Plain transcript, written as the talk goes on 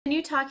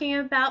continue talking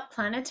about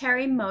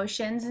planetary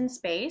motions in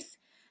space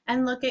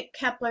and look at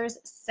Kepler's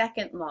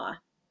second law,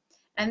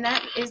 and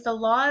that is the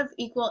law of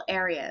equal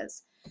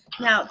areas.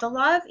 Now, the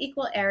law of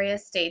equal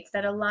areas states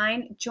that a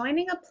line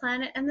joining a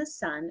planet and the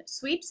sun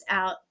sweeps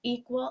out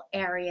equal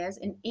areas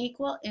in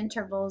equal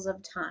intervals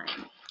of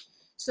time.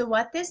 So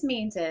what this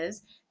means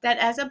is that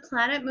as a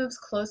planet moves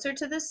closer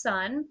to the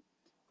sun,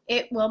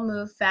 it will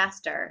move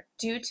faster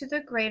due to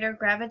the greater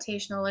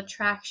gravitational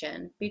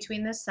attraction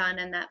between the sun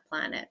and that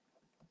planet.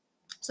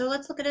 So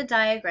let's look at a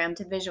diagram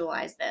to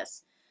visualize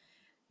this.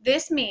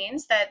 This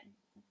means that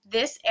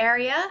this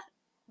area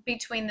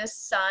between the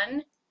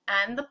sun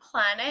and the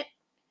planet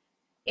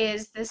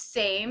is the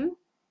same.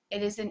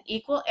 It is an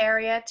equal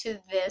area to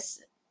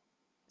this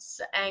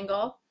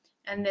angle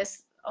and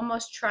this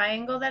almost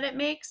triangle that it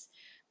makes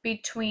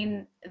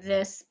between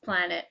this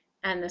planet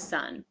and the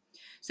sun.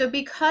 So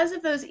because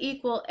of those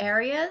equal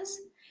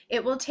areas,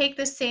 it will take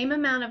the same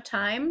amount of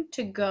time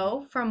to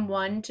go from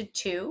 1 to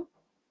 2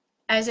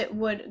 as it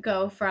would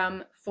go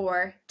from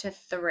 4 to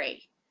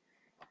 3.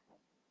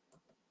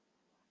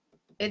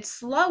 It's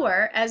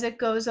slower as it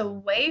goes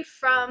away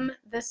from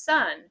the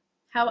sun.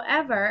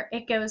 However,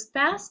 it goes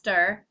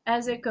faster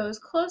as it goes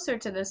closer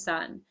to the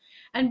sun.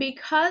 And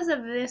because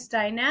of this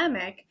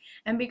dynamic,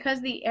 and because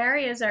the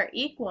areas are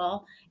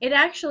equal, it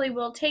actually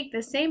will take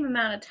the same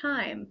amount of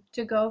time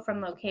to go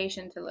from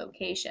location to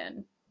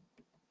location.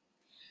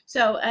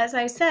 So as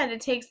I said,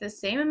 it takes the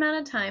same amount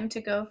of time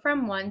to go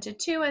from 1 to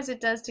 2 as it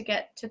does to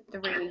get to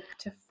 3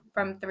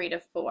 from 3 to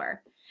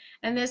 4.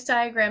 And this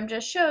diagram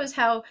just shows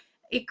how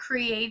it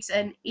creates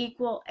an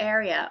equal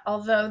area.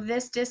 Although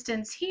this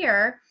distance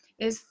here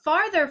is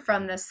farther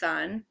from the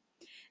sun,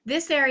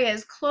 this area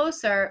is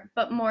closer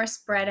but more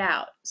spread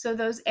out. So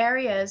those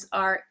areas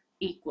are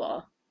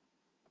equal.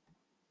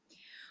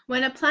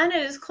 When a planet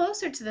is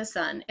closer to the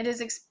sun, it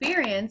is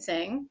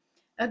experiencing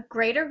a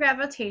greater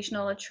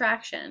gravitational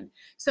attraction.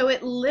 So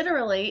it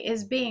literally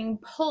is being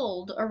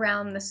pulled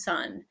around the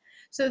sun.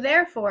 So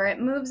therefore, it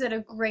moves at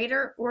a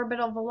greater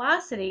orbital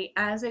velocity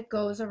as it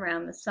goes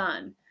around the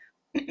sun.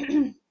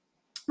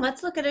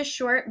 Let's look at a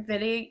short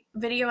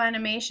video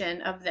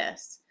animation of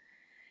this.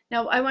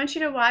 Now, I want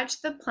you to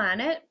watch the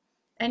planet,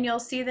 and you'll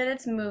see that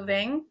it's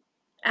moving.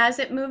 As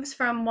it moves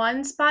from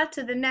one spot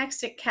to the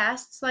next, it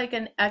casts like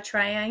a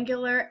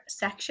triangular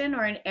section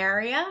or an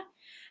area.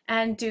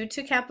 And due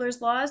to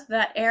Kepler's laws,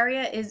 that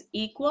area is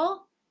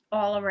equal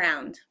all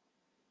around.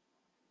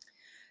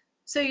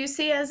 So you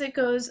see as it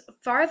goes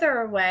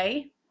farther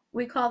away,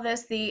 we call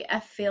this the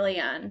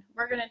aphelion.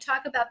 We're going to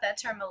talk about that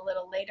term a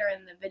little later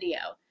in the video.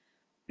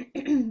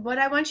 What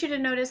I want you to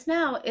notice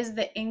now is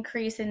the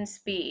increase in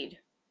speed.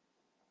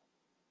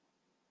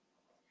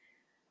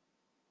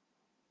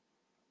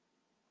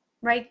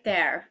 Right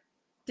there.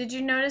 Did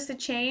you notice a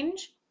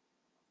change?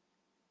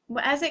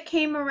 As it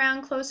came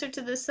around closer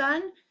to the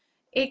sun,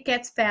 it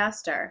gets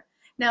faster.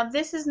 Now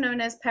this is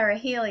known as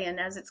perihelion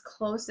as it's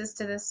closest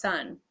to the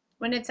sun.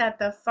 When it's at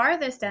the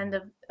farthest end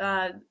of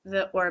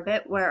the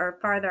orbit, or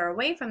farther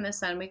away from the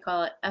sun, we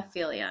call it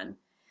aphelion.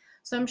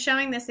 So I'm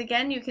showing this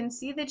again. You can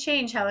see the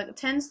change, how it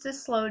tends to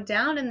slow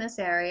down in this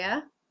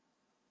area.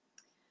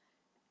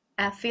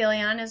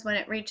 Aphelion is when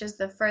it reaches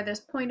the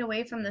furthest point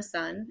away from the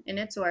sun in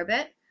its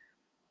orbit.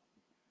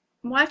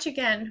 Watch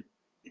again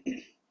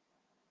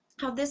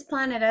how this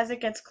planet, as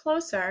it gets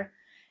closer,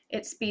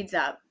 it speeds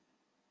up.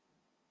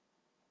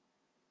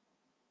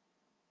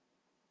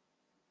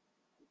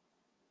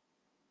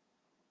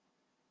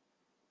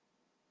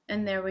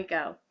 And there we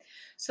go.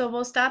 So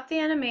we'll stop the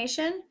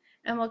animation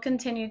and we'll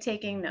continue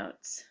taking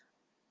notes.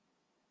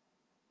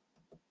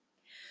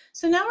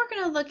 So now we're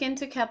going to look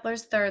into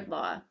Kepler's third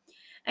law.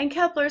 And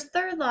Kepler's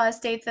third law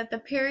states that the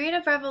period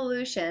of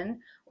revolution,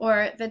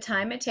 or the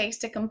time it takes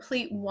to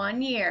complete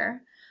 1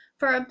 year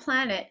for a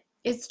planet,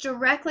 is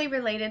directly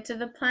related to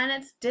the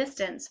planet's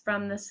distance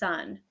from the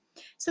sun.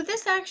 So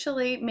this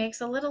actually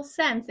makes a little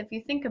sense if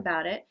you think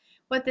about it.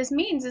 What this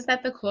means is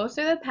that the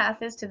closer the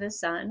path is to the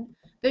sun,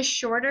 the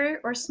shorter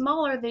or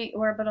smaller the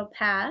orbital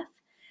path,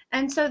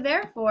 and so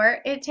therefore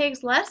it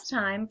takes less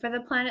time for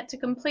the planet to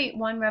complete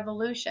 1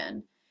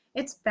 revolution.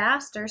 It's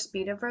faster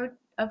speed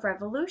of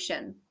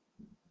revolution.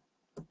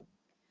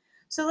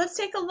 So let's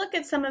take a look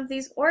at some of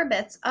these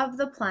orbits of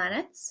the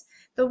planets.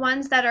 The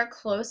ones that are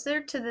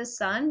closer to the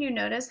sun, you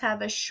notice,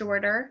 have a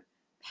shorter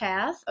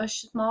path, a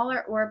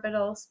smaller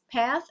orbital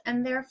path,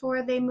 and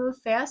therefore they move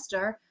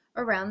faster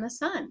around the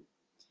sun.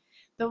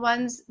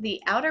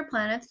 The outer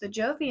planets, the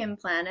Jovian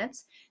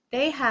planets,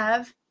 they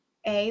have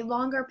a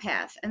longer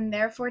path and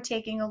therefore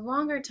taking a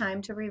longer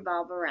time to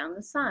revolve around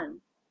the sun.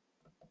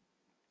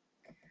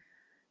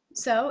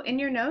 So in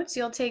your notes,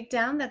 you'll take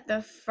down that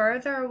the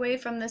further away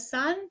from the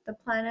sun, the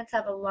planets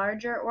have a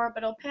larger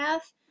orbital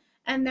path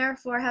and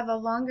therefore have a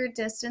longer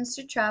distance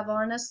to travel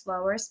and a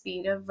slower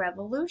speed of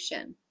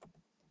revolution.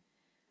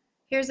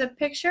 Here's a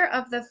picture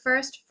of the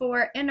first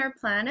 4 inner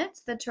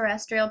planets, the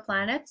terrestrial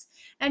planets,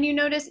 and you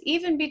notice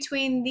even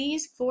between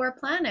these 4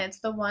 planets,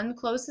 the one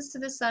closest to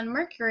the sun,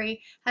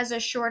 Mercury, has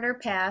a shorter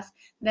path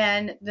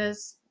than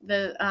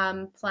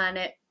the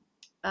planet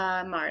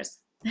Mars.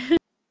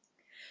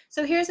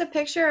 So here's a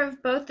picture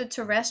of both the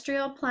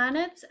terrestrial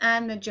planets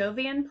and the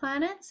Jovian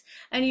planets.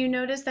 And you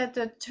notice that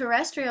the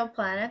terrestrial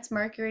planets,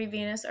 Mercury,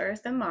 Venus,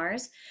 Earth, and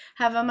Mars,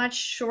 have a much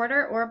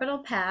shorter orbital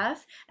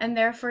path and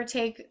therefore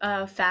take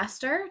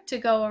faster to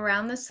go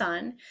around the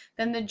sun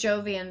than the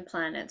Jovian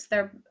planets.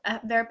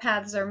 Their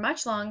paths are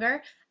much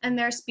longer and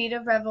their speed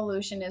of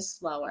revolution is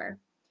slower.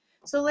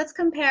 So let's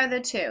compare the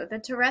two, the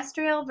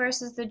terrestrial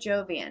versus the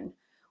Jovian.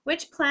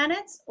 Which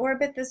planets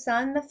orbit the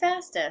sun the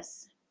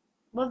fastest?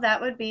 Well,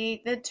 that would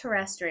be the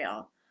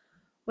terrestrial.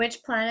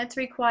 Which planets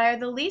require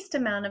the least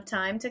amount of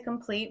time to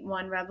complete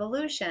one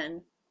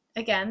revolution?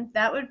 Again,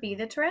 that would be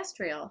the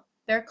terrestrial.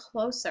 They're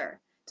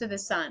closer to the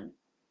sun.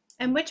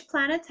 And which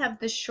planets have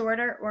the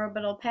shorter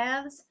orbital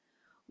paths?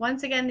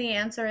 Once again, the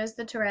answer is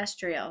the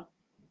terrestrial.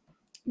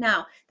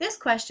 Now, this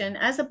question,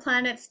 as a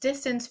planet's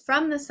distance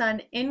from the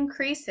sun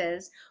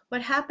increases,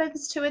 what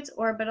happens to its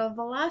orbital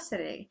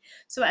velocity?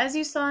 So as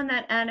you saw in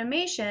that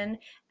animation,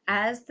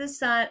 as the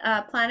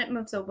planet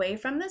moves away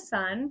from the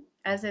sun,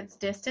 as its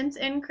distance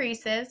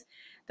increases,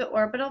 the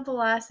orbital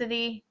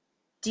velocity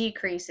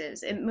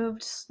decreases. It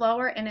moved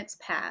slower in its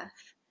path.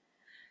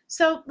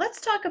 So let's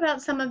talk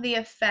about some of the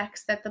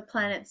effects that the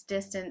planet's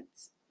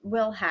distance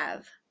will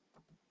have.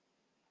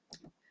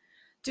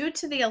 Due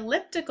to the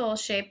elliptical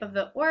shape of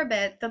the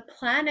orbit, the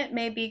planet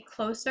may be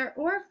closer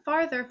or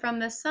farther from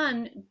the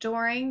sun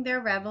during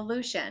their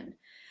revolution.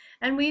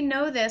 And we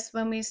know this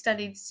when we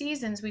studied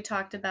seasons, we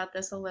talked about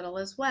this a little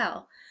as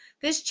well.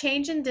 This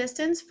change in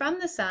distance from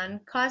the sun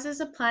causes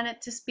a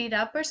planet to speed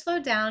up or slow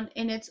down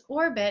in its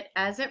orbit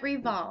as it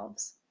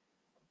revolves.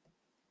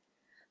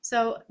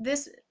 So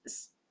this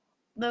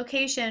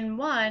location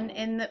 1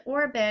 in the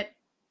orbit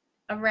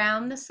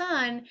around the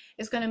sun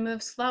is going to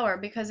move slower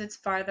because it's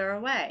farther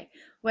away,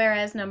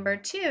 whereas number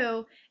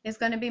 2 is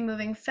going to be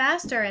moving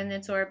faster in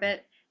its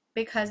orbit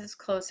because it's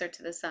closer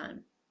to the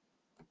sun.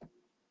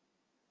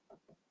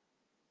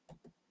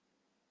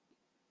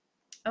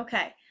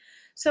 Okay,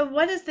 so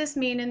what does this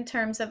mean in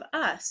terms of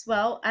us?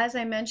 Well, as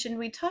I mentioned,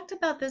 we talked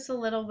about this a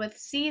little with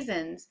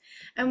seasons,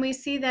 and we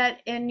see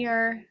that in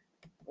your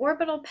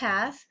orbital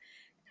path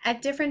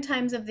at different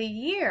times of the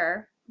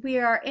year, we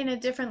are in a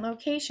different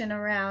location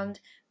around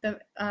the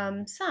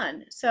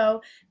sun.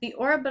 So the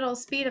orbital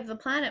speed of the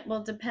planet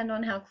will depend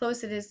on how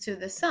close it is to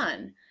the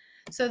sun.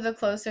 So the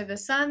closer the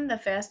sun, the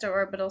faster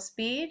orbital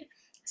speed.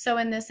 So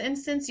in this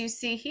instance, you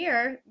see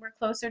here, we're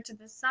closer to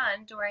the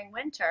sun during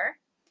winter,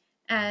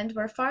 and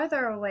we're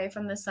farther away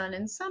from the sun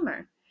in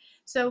summer.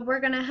 So we're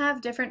going to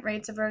have different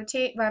rates of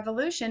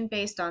revolution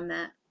based on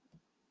that.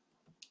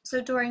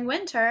 So during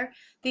winter,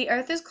 the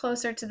Earth is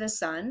closer to the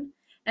sun,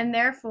 and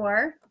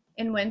therefore,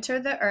 in winter,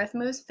 the Earth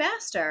moves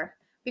faster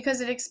because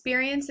it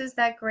experiences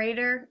that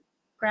greater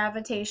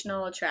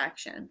gravitational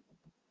attraction.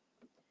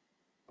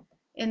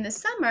 In the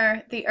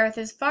summer, the Earth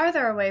is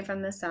farther away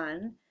from the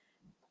sun,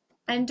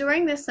 and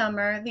during the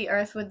summer, the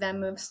Earth would then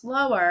move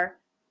slower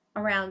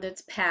around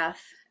its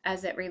path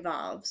as it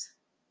revolves.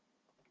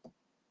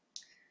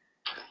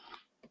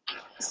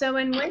 So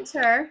in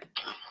winter,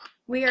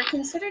 we are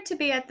considered to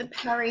be at the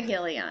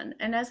perihelion,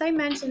 and as I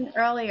mentioned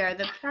earlier,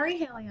 the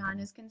perihelion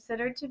is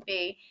considered to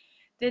be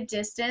the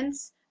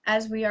distance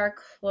as we are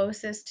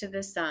closest to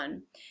the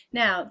sun.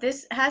 Now,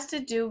 this has to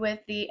do with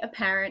the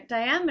apparent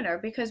diameter,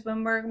 because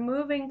when we're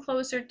moving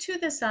closer to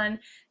the sun,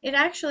 it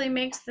actually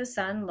makes the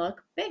sun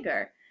look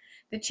bigger.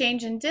 The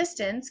change in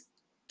distance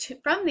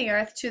from the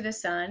Earth to the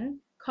sun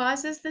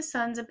causes the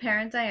sun's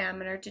apparent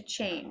diameter to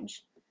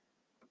change.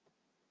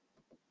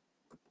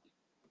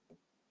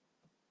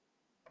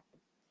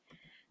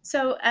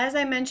 So as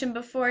I mentioned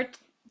before,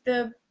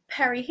 the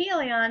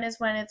perihelion is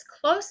when it's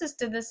closest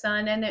to the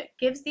sun, and it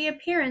gives the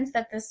appearance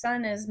that the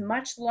sun is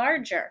much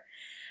larger.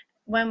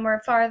 When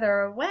we're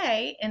farther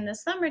away in the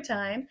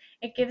summertime,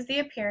 it gives the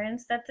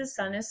appearance that the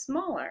sun is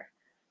smaller.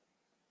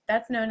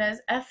 That's known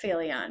as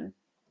aphelion.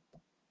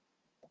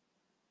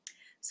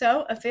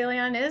 So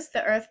aphelion is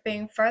the Earth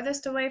being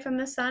farthest away from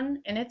the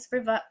sun in its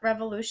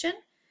revolution,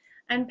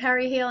 and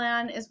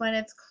perihelion is when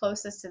it's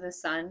closest to the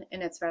sun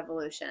in its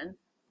revolution.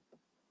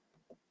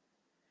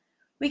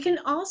 We can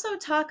also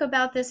talk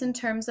about this in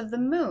terms of the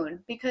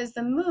moon, because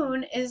the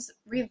moon is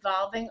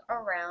revolving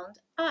around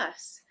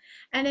us,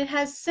 and it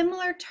has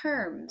similar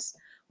terms.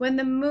 When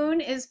the moon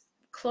is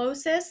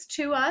closest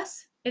to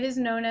us, it is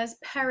known as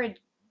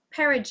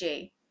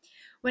perigee.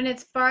 When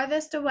it's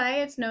farthest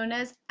away, it's known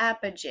as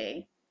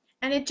apogee.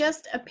 And it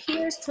just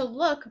appears to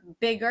look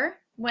bigger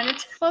when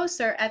it's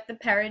closer at the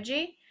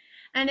perigee,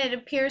 and it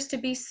appears to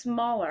be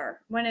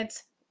smaller when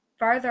it's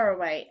farther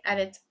away at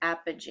its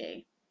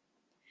apogee.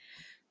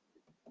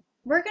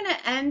 We're going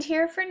to end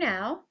here for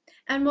now,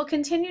 and we'll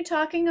continue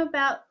talking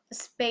about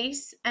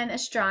space and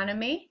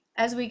astronomy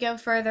as we go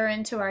further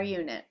into our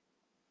unit.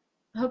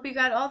 I hope you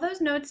got all those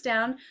notes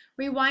down.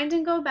 Rewind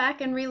and go back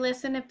and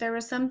re-listen if there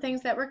were some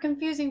things that were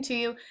confusing to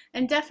you,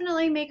 and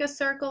definitely make a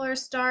circle or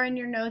star in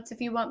your notes if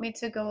you want me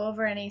to go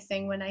over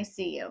anything when I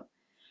see you.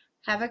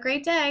 Have a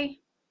great day.